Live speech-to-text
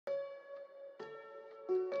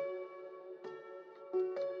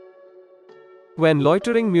when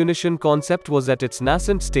loitering munition concept was at its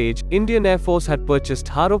nascent stage, Indian Air Force had purchased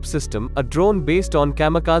Harop system, a drone based on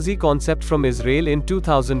Kamikaze concept from Israel in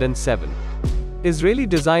 2007. Israeli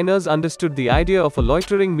designers understood the idea of a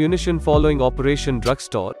loitering munition following Operation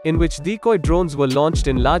Drugstore, in which decoy drones were launched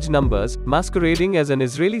in large numbers, masquerading as an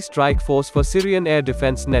Israeli strike force for Syrian air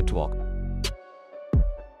defense network.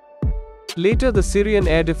 Later the Syrian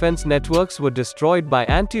air defense networks were destroyed by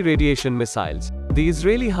anti-radiation missiles. The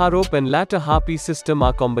Israeli Harop and latter Harpy system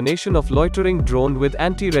are combination of loitering drone with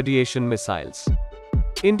anti-radiation missiles.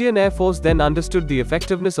 Indian Air Force then understood the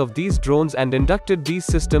effectiveness of these drones and inducted these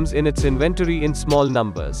systems in its inventory in small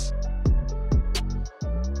numbers.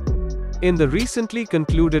 In the recently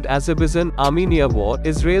concluded Azerbaijan-Armenia war,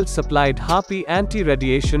 Israel supplied Harpy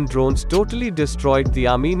anti-radiation drones totally destroyed the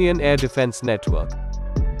Armenian air defense network.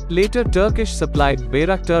 Later Turkish-supplied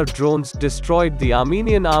Bayraktar drones destroyed the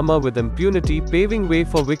Armenian armor with impunity, paving way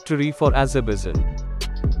for victory for Azerbaijan.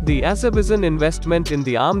 The Azerbaijan investment in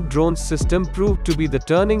the armed drones system proved to be the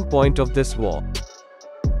turning point of this war.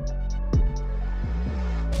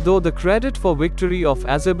 Though the credit for victory of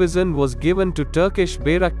Azerbaijan was given to Turkish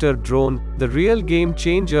Bayraktar drone, the real game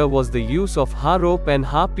changer was the use of Harop and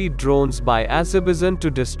Harpy drones by Azerbaijan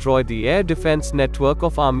to destroy the air defense network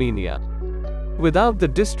of Armenia. Without the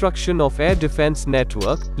destruction of air defense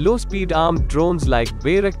network, low-speed armed drones like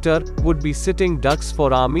Bayraktar would be sitting ducks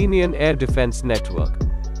for Armenian air defense network.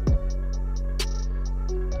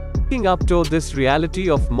 Waking up to this reality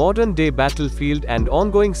of modern-day battlefield and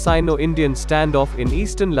ongoing Sino-Indian standoff in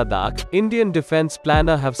eastern Ladakh, Indian defense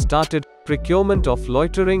planner have started procurement of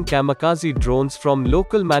loitering kamikaze drones from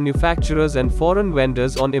local manufacturers and foreign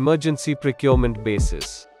vendors on emergency procurement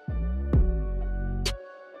basis.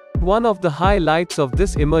 One of the highlights of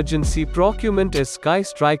this emergency procurement is Sky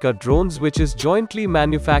Striker drones, which is jointly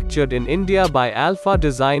manufactured in India by Alpha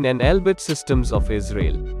Design and Elbit Systems of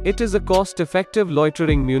Israel. It is a cost-effective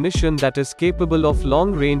loitering munition that is capable of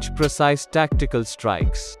long-range precise tactical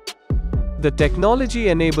strikes. The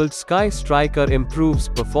technology-enabled Sky Striker improves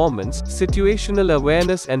performance, situational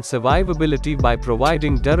awareness and survivability by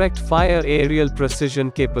providing direct-fire aerial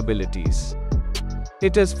precision capabilities.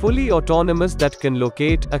 It is fully autonomous that can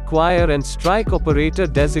locate, acquire and strike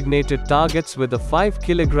operator-designated targets with a 5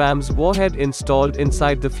 kg warhead installed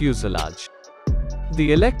inside the fuselage.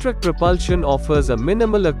 The electric propulsion offers a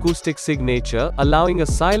minimal acoustic signature, allowing a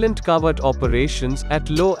silent covert operations at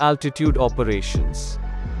low-altitude operations.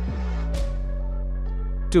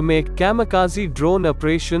 To make kamikaze drone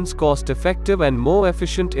operations cost-effective and more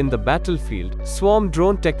efficient in the battlefield, swarm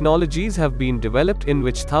drone technologies have been developed in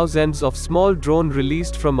which thousands of small drones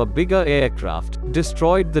released from a bigger aircraft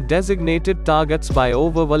destroyed the designated targets by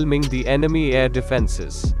overwhelming the enemy air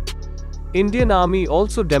defenses. Indian Army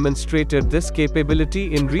also demonstrated this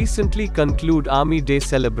capability in recently concluded Army Day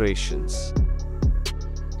celebrations.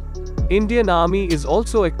 Indian Army is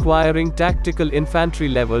also acquiring tactical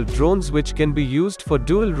infantry-level drones which can be used for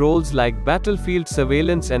dual roles like battlefield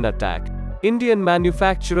surveillance and attack. Indian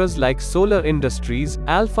manufacturers like Solar Industries,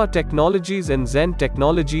 Alpha Technologies and Zen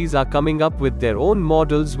Technologies are coming up with their own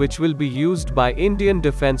models which will be used by Indian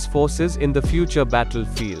Defence Forces in the future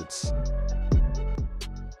battlefields.